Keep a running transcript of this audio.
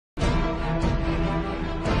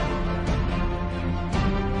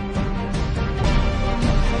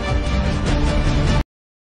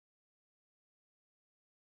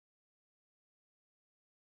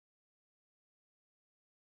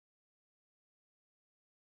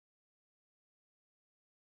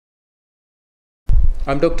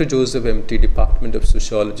I'm Dr. Joseph M.T., Department of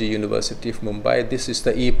Sociology, University of Mumbai. This is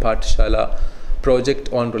the E-Pathshala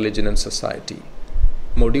project on religion and society.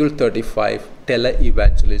 Module 35,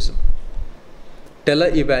 Televangelism.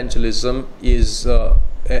 Televangelism is a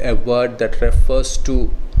word that refers to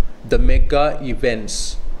the mega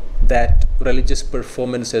events that religious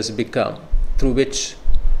performance has become, through which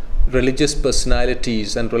religious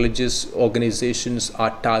personalities and religious organizations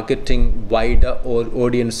are targeting wider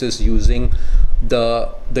audiences using the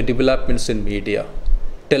developments in media.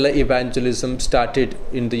 Televangelism started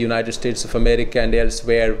in the United States of America and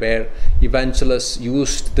elsewhere, where evangelists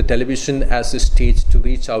used the television as a stage to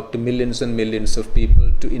reach out to millions and millions of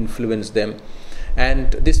people, to influence them.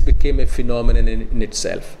 And this became a phenomenon in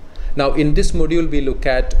itself. Now, in this module, we look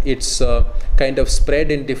at its kind of spread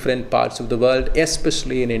in different parts of the world,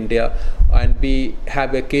 especially in India. And we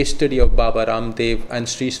have a case study of Baba Ramdev and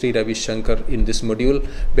Sri Sri Ravi Shankar in this module,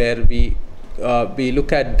 where we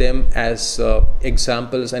look at them as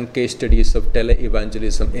examples and case studies of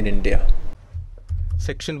televangelism in India.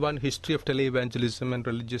 Section 1, History of Televangelism and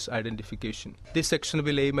Religious Identification. This section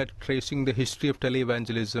will aim at tracing the history of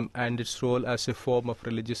televangelism and its role as a form of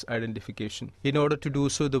religious identification. In order to do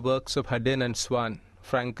so, the works of Hadden and Swan,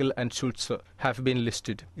 Frankel and Schulze have been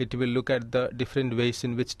listed. It will look at the different ways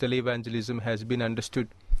in which televangelism has been understood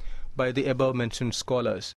by the above-mentioned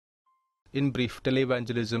scholars. In brief,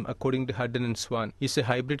 televangelism, according to Hadden and Swan, is a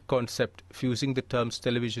hybrid concept fusing the terms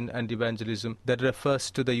television and evangelism that refers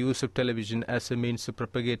to the use of television as a means of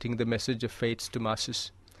propagating the message of faith to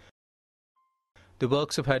masses. The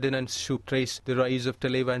works of Hadden and Schulze trace the rise of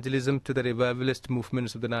televangelism to the revivalist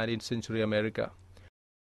movements of the 19th century America.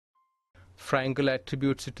 Frankel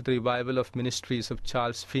attributes it to the revival of ministries of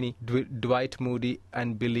Charles Finney, Dwight Moody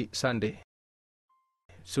and Billy Sunday.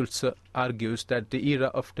 Schulze argues that the era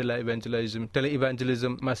of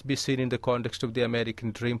televangelism must be seen in the context of the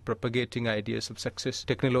American dream, propagating ideas of success,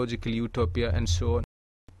 technological utopia, and so on.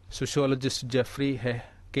 Sociologist Jeffrey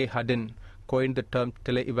K. Hadden coined the term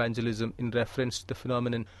televangelism in reference to the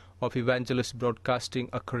phenomenon of evangelist broadcasting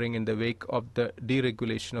occurring in the wake of the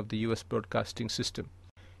deregulation of the U.S. broadcasting system.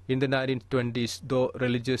 In the 1920s, though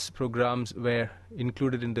religious programs were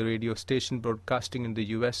included in the radio station broadcasting in the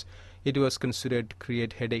U.S., it was considered to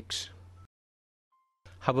create headaches.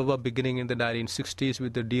 However, beginning in the 1960s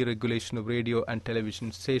with the deregulation of radio and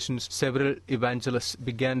television stations, several evangelists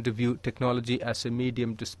began to view technology as a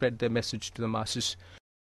medium to spread their message to the masses.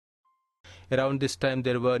 Around this time,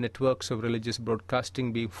 there were networks of religious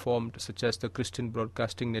broadcasting being formed, such as the Christian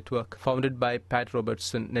Broadcasting Network, founded by Pat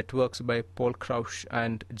Robertson, networks by Paul Crouch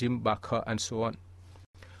and Jim Bakker, and so on.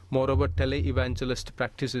 Moreover, televangelist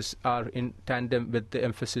practices are in tandem with the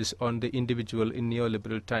emphasis on the individual in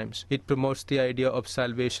neoliberal times. It promotes the idea of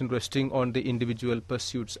salvation resting on the individual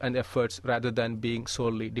pursuits and efforts rather than being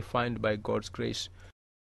solely defined by God's grace.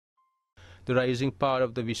 The rising power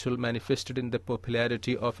of the visual manifested in the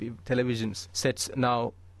popularity of television sets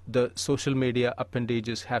now, the social media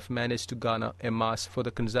appendages have managed to garner a mass for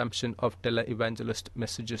the consumption of televangelist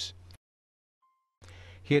messages.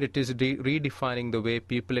 Here it is redefining the way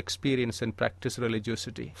people experience and practice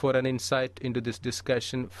religiosity. For an insight into this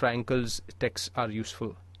discussion, Frankel's texts are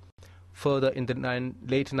useful. Further, in the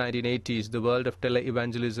late 1980s, the world of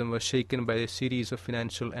televangelism was shaken by a series of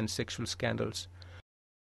financial and sexual scandals.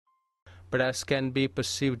 But as can be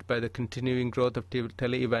perceived by the continuing growth of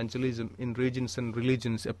televangelism in regions and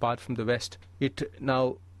religions apart from the West, it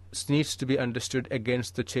now needs to be understood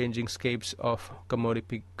against the changing scapes of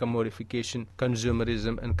commodification,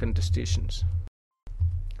 consumerism, and contestations.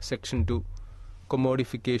 Section 2.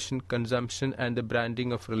 Commodification, consumption, and the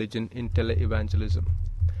branding of religion in televangelism.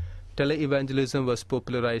 Televangelism was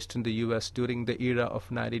popularized in the U.S. during the era of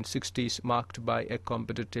 1960s, marked by a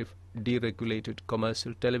competitive, deregulated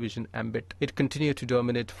commercial television ambit. It continued to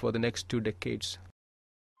dominate for the next 2 decades.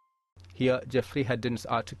 Here, Jeffrey Hadden's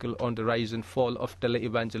article on the rise and fall of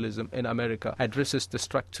televangelism in America addresses the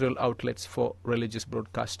structural outlets for religious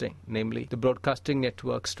broadcasting, namely the broadcasting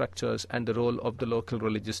network structures and the role of the local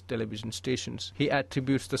religious television stations. He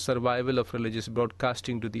attributes the survival of religious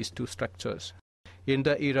broadcasting to these two structures. In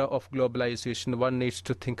the era of globalization, one needs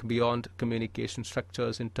to think beyond communication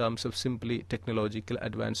structures in terms of simply technological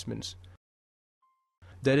advancements.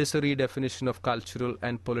 There is a redefinition of cultural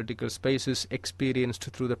and political spaces experienced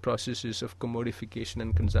through the processes of commodification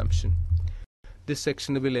and consumption. This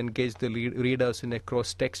section will engage the readers in a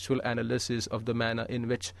cross-textual analysis of the manner in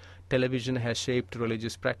which television has shaped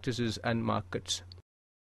religious practices and markets.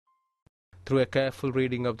 Through a careful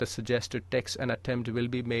reading of the suggested text, an attempt will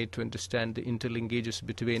be made to understand the interlinkages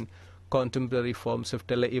between contemporary forms of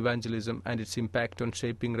televangelism and its impact on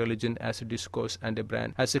shaping religion as a discourse and a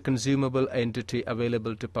brand, as a consumable entity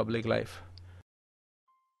available to public life.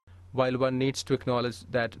 While one needs to acknowledge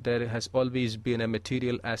that there has always been a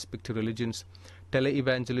material aspect to religions,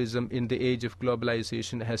 televangelism in the age of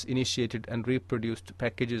globalization has initiated and reproduced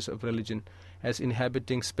packages of religion as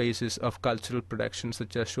inhabiting spaces of cultural production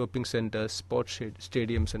such as shopping centers, sports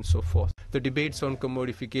stadiums, and so forth. The debates on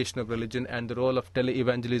commodification of religion and the role of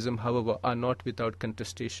televangelism, however, are not without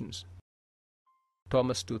contestations.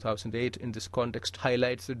 Thomas 2008 in this context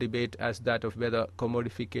highlights the debate as that of whether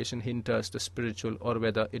commodification hinders the spiritual or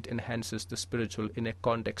whether it enhances the spiritual in a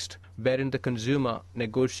context wherein the consumer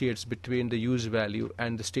negotiates between the use value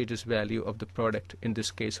and the status value of the product, in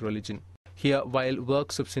this case religion. Here, while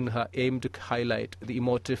works of Sinha aim to highlight the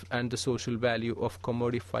emotive and the social value of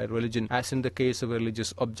commodified religion, as in the case of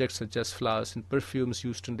religious objects such as flowers and perfumes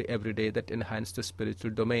used in the everyday that enhance the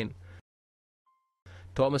spiritual domain,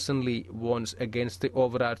 Thomas and Lee warns against the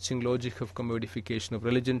overarching logic of commodification of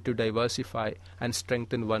religion to diversify and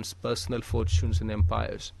strengthen one's personal fortunes and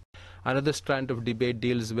empires. Another strand of debate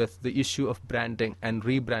deals with the issue of branding and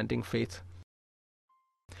rebranding faith.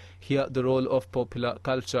 Here, the role of popular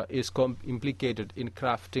culture is implicated in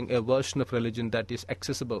crafting a version of religion that is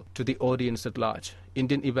accessible to the audience at large.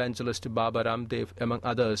 Indian evangelist Baba Ramdev, among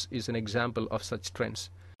others, is an example of such trends.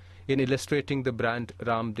 In illustrating the brand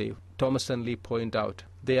Ramdev, Thomas and Lee point out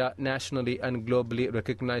they are nationally and globally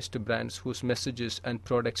recognized brands whose messages and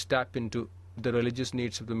products tap into the religious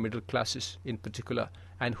needs of the middle classes in particular,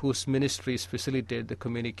 and whose ministries facilitate the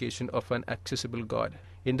communication of an accessible God.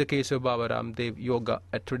 In the case of Baba Ramdev, yoga,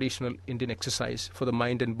 a traditional Indian exercise for the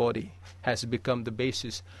mind and body, has become the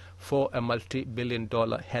basis for a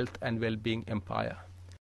multi-billion-dollar health and well-being empire.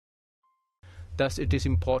 Thus, it is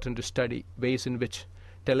important to study ways in which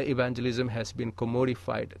televangelism has been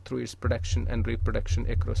commodified through its production and reproduction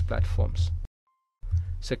across platforms.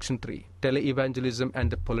 Section 3. Televangelism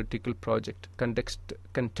and the political project.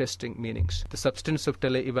 Contesting meanings. The substance of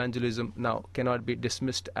televangelism now cannot be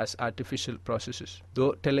dismissed as artificial processes.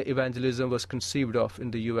 Though televangelism was conceived of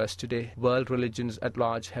in the US, today world religions at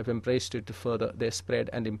large have embraced it to further their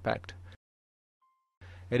spread and impact.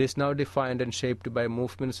 It is now defined and shaped by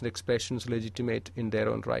movements and expressions legitimate in their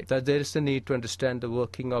own right. Thus, there is a need to understand the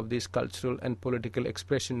working of these cultural and political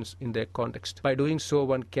expressions in their context. By doing so,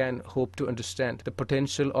 one can hope to understand the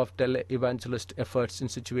potential of televangelist efforts in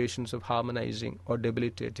situations of harmonizing or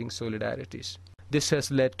debilitating solidarities. This has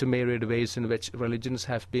led to myriad ways in which religions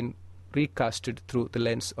have been recasted through the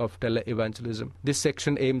lens of televangelism. This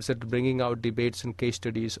section aims at bringing out debates and case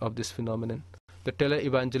studies of this phenomenon. The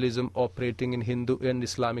televangelism operating in Hindu and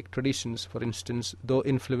Islamic traditions, for instance, though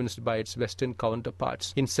influenced by its Western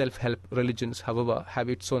counterparts in self-help religions, however, have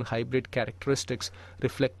its own hybrid characteristics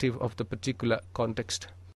reflective of the particular context.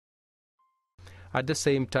 At the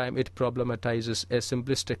same time, it problematizes a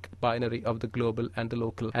simplistic binary of the global and the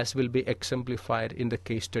local, as will be exemplified in the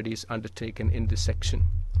case studies undertaken in this section.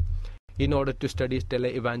 In order to study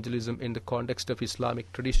televangelism in the context of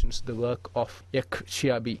Islamic traditions, the work of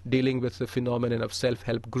Yakshiabi, dealing with the phenomenon of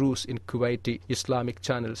self-help gurus in Kuwaiti Islamic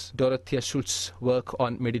channels, Dorothea Schultz's work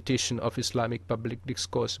on meditation of Islamic public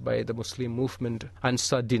discourse by the Muslim movement,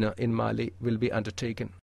 Ansar Dina in Mali will be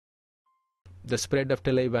undertaken. The spread of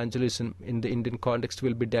televangelism in the Indian context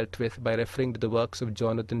will be dealt with by referring to the works of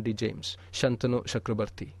Jonathan D. James, Shantanu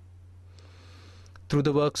Chakrabarti. Through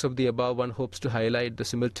the works of the above, one hopes to highlight the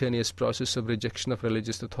simultaneous process of rejection of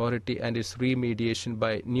religious authority and its remediation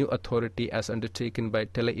by new authority as undertaken by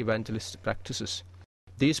televangelist practices.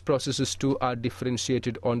 These processes too are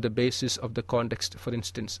differentiated on the basis of the context. For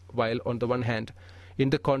instance, while on the one hand, in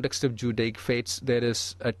the context of Judaic faiths, there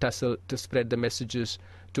is a tussle to spread the messages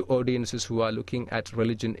to audiences who are looking at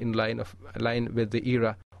religion in line with the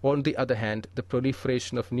era. On the other hand, the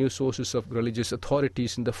proliferation of new sources of religious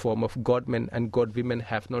authorities in the form of godmen and godwomen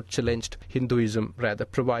have not challenged Hinduism, rather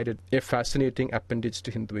provided a fascinating appendage to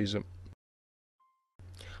Hinduism.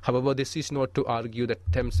 However, this is not to argue that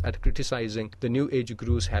attempts at criticizing the New Age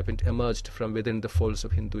gurus haven't emerged from within the folds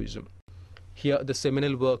of Hinduism. Here, the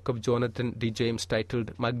seminal work of Jonathan D. James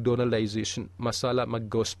titled McDonaldization, Masala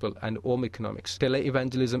McGospel, and Om Economics,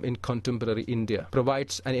 Televangelism in Contemporary India,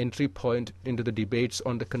 provides an entry point into the debates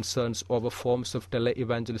on the concerns over forms of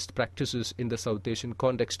televangelist practices in the South Asian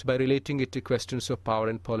context by relating it to questions of power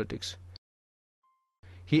and politics.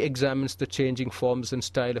 He examines the changing forms and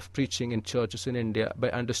style of preaching in churches in India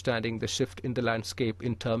by understanding the shift in the landscape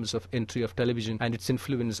in terms of entry of television and its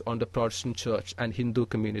influence on the Protestant church and Hindu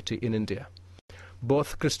community in India.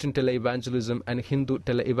 Both Christian televangelism and Hindu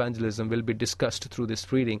televangelism will be discussed through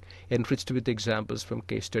this reading, enriched with examples from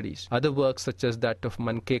case studies. Other works such as that of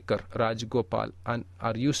Mankekar, Rajgopal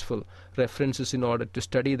are useful references in order to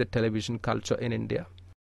study the television culture in India.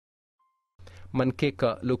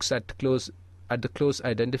 Mankekar looks at the close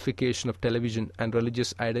identification of television and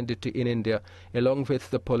religious identity in India, along with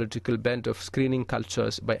the political bent of screening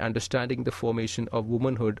cultures by understanding the formation of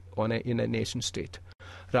womanhood in a nation state.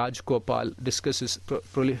 Rajgopal discusses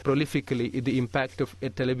prolifically the impact of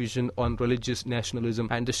television on religious nationalism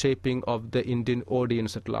and the shaping of the Indian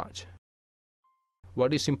audience at large.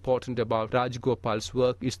 What is important about Rajgopal's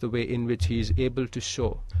work is the way in which he is able to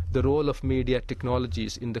show the role of media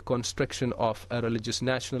technologies in the construction of a religious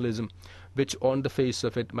nationalism, which on the face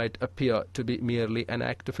of it might appear to be merely an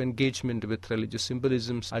act of engagement with religious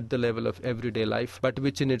symbolisms at the level of everyday life, but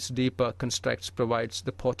which in its deeper constructs provides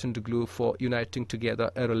the potent glue for uniting together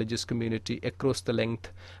a religious community across the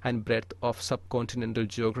length and breadth of subcontinental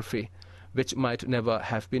geography, which might never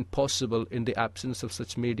have been possible in the absence of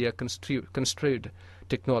such media constrained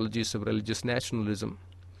technologies of religious nationalism.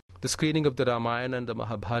 The screening of the Ramayana and the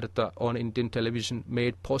Mahabharata on Indian television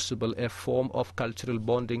made possible a form of cultural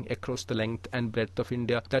bonding across the length and breadth of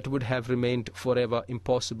India that would have remained forever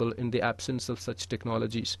impossible in the absence of such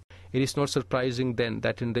technologies. It is not surprising then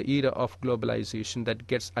that in the era of globalization that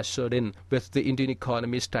gets ushered in, with the Indian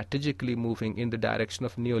economy strategically moving in the direction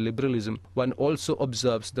of neoliberalism, one also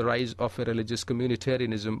observes the rise of a religious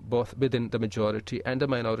communitarianism both within the majority and the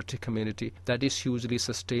minority community that is hugely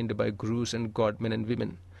sustained by gurus and godmen and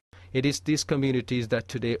women. It is these communities that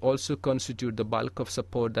today also constitute the bulk of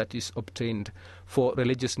support that is obtained for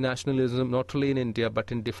religious nationalism not only in India but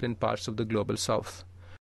in different parts of the global south.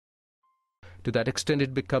 To that extent,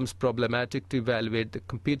 it becomes problematic to evaluate the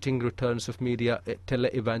competing returns of media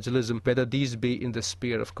televangelism, whether these be in the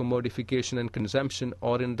sphere of commodification and consumption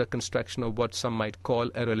or in the construction of what some might call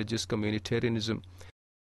a religious communitarianism.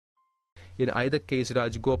 In either case,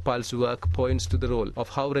 Rajgopal's work points to the role of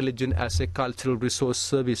how religion as a cultural resource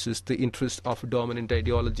services the interests of dominant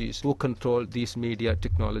ideologies who control these media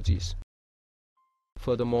technologies.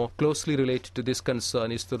 Furthermore, closely related to this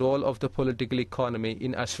concern is the role of the political economy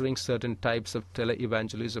in ushering certain types of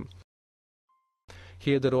televangelism.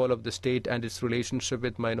 Here, the role of the state and its relationship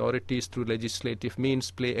with minorities through legislative means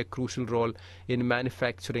play a crucial role in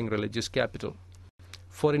manufacturing religious capital.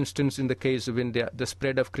 For instance, in the case of India, the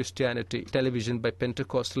spread of Christianity television by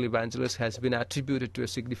Pentecostal evangelists has been attributed to a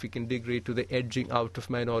significant degree to the edging out of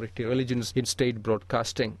minority religions in state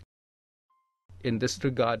broadcasting. In this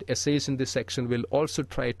regard, essays in this section will also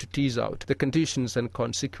try to tease out the conditions and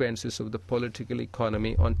consequences of the political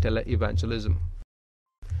economy on televangelism.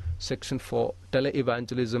 Section 4.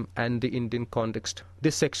 Televangelism and the Indian context.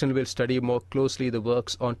 This section will study more closely the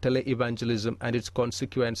works on televangelism and its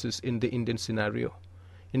consequences in the Indian scenario.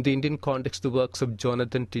 In the Indian context, the works of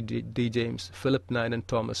Jonathan D. James, Philip Nine and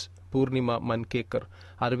Thomas, Purnima Mankekar,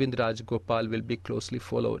 Arvind Rajgopal will be closely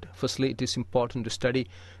followed. Firstly, it is important to study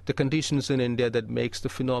the conditions in India that makes the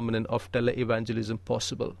phenomenon of televangelism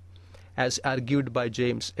possible. As argued by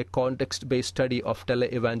James, a context-based study of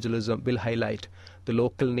televangelism will highlight the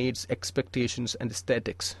local needs, expectations and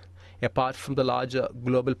aesthetics, apart from the larger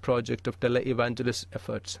global project of televangelist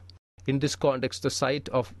efforts. In this context, the site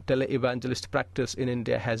of televangelist practice in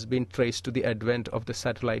India has been traced to the advent of the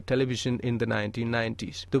satellite television in the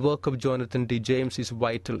 1990s. The work of Jonathan D. James is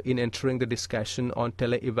vital in entering the discussion on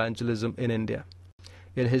televangelism in India.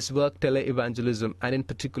 In his work Televangelism, and in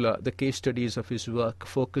particular the case studies of his work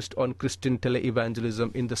focused on Christian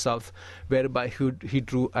televangelism in the South, whereby he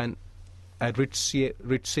drew a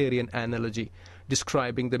Ritzerian analogy,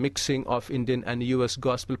 describing the mixing of Indian and US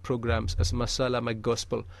gospel programs as Masala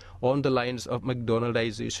McGospel on the lines of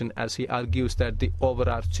McDonaldization, as he argues that the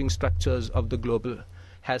overarching structures of the global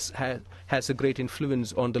has a great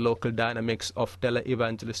influence on the local dynamics of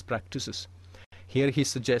televangelist practices. Here he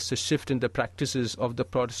suggests a shift in the practices of the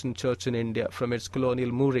Protestant Church in India from its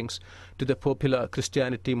colonial moorings to the popular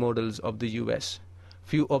Christianity models of the US.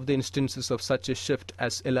 Few of the instances of such a shift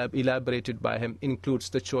as elaborated by him includes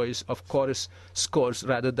the choice of chorus scores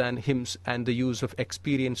rather than hymns and the use of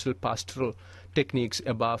experiential pastoral techniques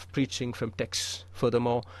above preaching from texts.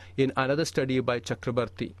 Furthermore, in another study by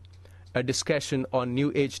Chakrabarti, a discussion on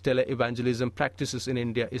New Age televangelism practices in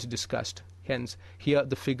India is discussed. Hence, here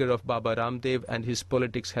the figure of Baba Ramdev and his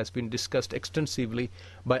politics has been discussed extensively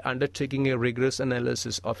by undertaking a rigorous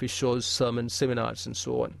analysis of his shows, sermons, seminars, and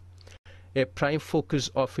so on. A prime focus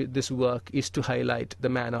of this work is to highlight the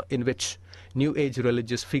manner in which New Age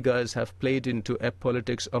religious figures have played into a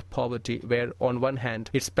politics of poverty where, on one hand,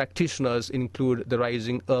 its practitioners include the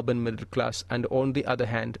rising urban middle class and, on the other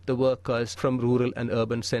hand, the workers from rural and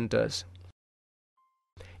urban centers.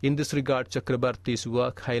 In this regard, Chakrabarty's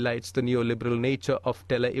work highlights the neoliberal nature of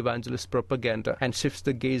tele-evangelist propaganda and shifts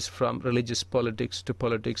the gaze from religious politics to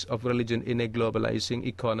politics of religion in a globalizing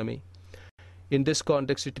economy. In this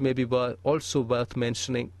context, it may be also worth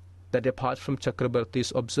mentioning that apart from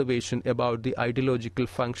Chakrabarty's observation about the ideological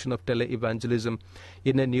function of tele-evangelism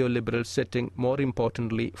in a neoliberal setting, more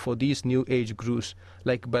importantly for these new age gurus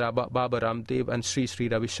like Baba Ramdev and Sri Sri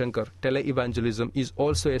Ravi Shankar, tele-evangelism is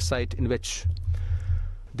also a site in which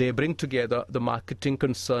they bring together the marketing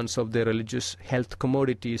concerns of their religious health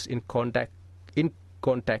commodities in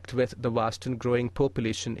contact with the vast and growing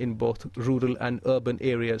population in both rural and urban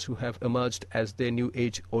areas who have emerged as their new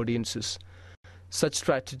age audiences. Such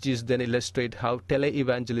strategies then illustrate how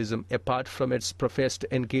tele-evangelism, apart from its professed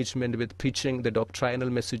engagement with preaching the doctrinal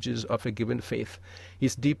messages of a given faith,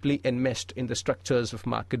 is deeply enmeshed in the structures of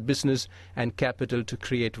market business and capital to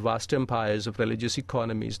create vast empires of religious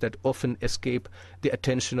economies that often escape the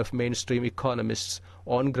attention of mainstream economists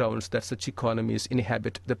on grounds that such economies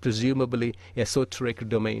inhabit the presumably esoteric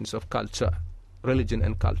domains of culture, religion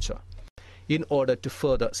and culture. In order to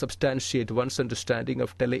further substantiate one's understanding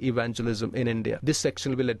of tele-evangelism in India, this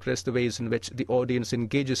section will address the ways in which the audience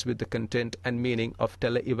engages with the content and meaning of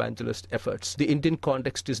tele-evangelist efforts. The Indian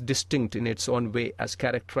context is distinct in its own way as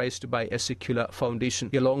characterized by a secular foundation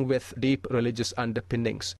along with deep religious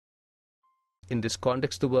underpinnings. In this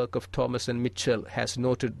context, the work of Thomas and Mitchell has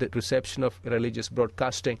noted the reception of religious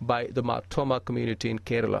broadcasting by the Marthoma community in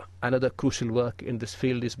Kerala. Another crucial work in this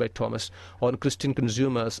field is by Thomas on Christian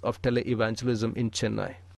consumers of tele-evangelism in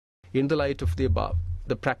Chennai. In the light of the above,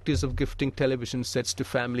 the practice of gifting television sets to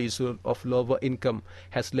families of lower income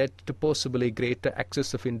has led to possibly greater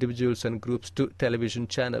access of individuals and groups to television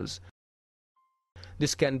channels.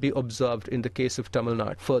 This can be observed in the case of Tamil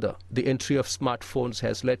Nadu. Further, the entry of smartphones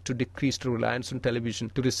has led to decreased reliance on television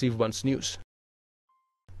to receive one's news.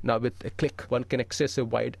 Now, with a click, one can access a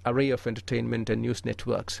wide array of entertainment and news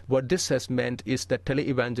networks. What this has meant is that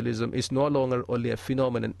tele-evangelism is no longer only a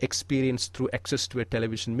phenomenon experienced through access to a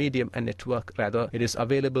television medium and network. Rather, it is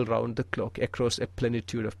available round the clock across a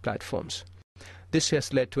plenitude of platforms. This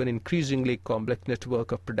has led to an increasingly complex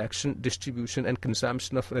network of production, distribution and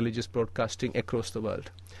consumption of religious broadcasting across the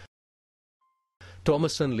world.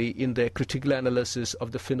 Thomas and Lee, in their critical analysis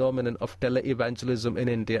of the phenomenon of tele-evangelism in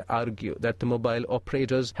India, argue that the mobile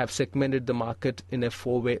operators have segmented the market in a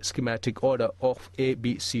four-way schematic order of A,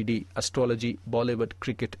 B, C, D: astrology, Bollywood,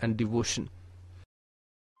 cricket and devotion.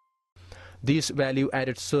 These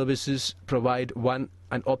value-added services provide one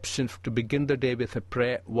an option to begin the day with a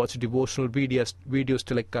prayer, watch devotional videos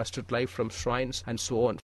telecasted live from shrines, and so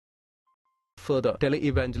on. Further,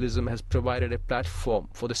 tele-evangelism has provided a platform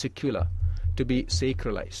for the secular to be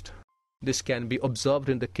sacralized. This can be observed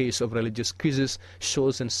in the case of religious quizzes,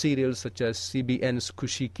 shows and serials such as CBN's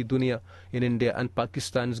Khushi Ki Duniya in India and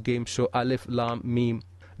Pakistan's game show Alif Lam Mim,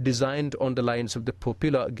 designed on the lines of the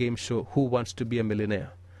popular game show Who Wants to Be a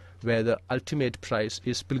Millionaire, where the ultimate prize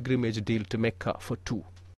is pilgrimage deal to Mecca for two.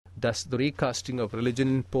 Thus, the recasting of religion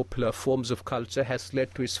in popular forms of culture has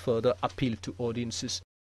led to its further appeal to audiences.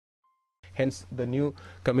 Hence, the new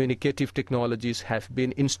communicative technologies have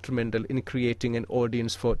been instrumental in creating an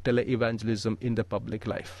audience for tele-evangelism in the public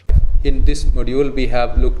life. In this module, we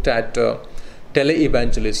have looked at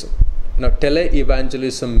tele-evangelism. Now,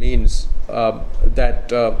 tele-evangelism means that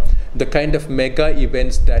the kind of mega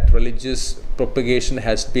events that religious propagation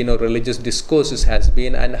has been or religious discourses has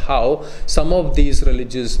been, and how some of these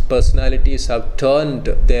religious personalities have turned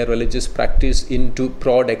their religious practice into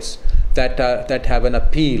products that have an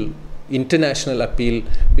appeal, international appeal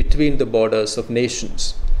between the borders of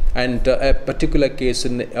nations. And a particular case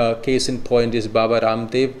in point is Baba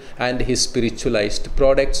Ramdev and his spiritualized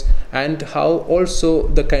products, and how also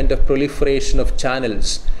the kind of proliferation of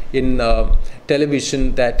channels in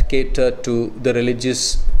television that cater to the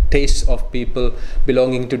religious tastes of people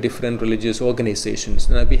belonging to different religious organizations.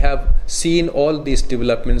 Now, we have seen all these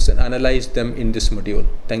developments and analyzed them in this module.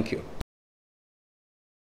 Thank you.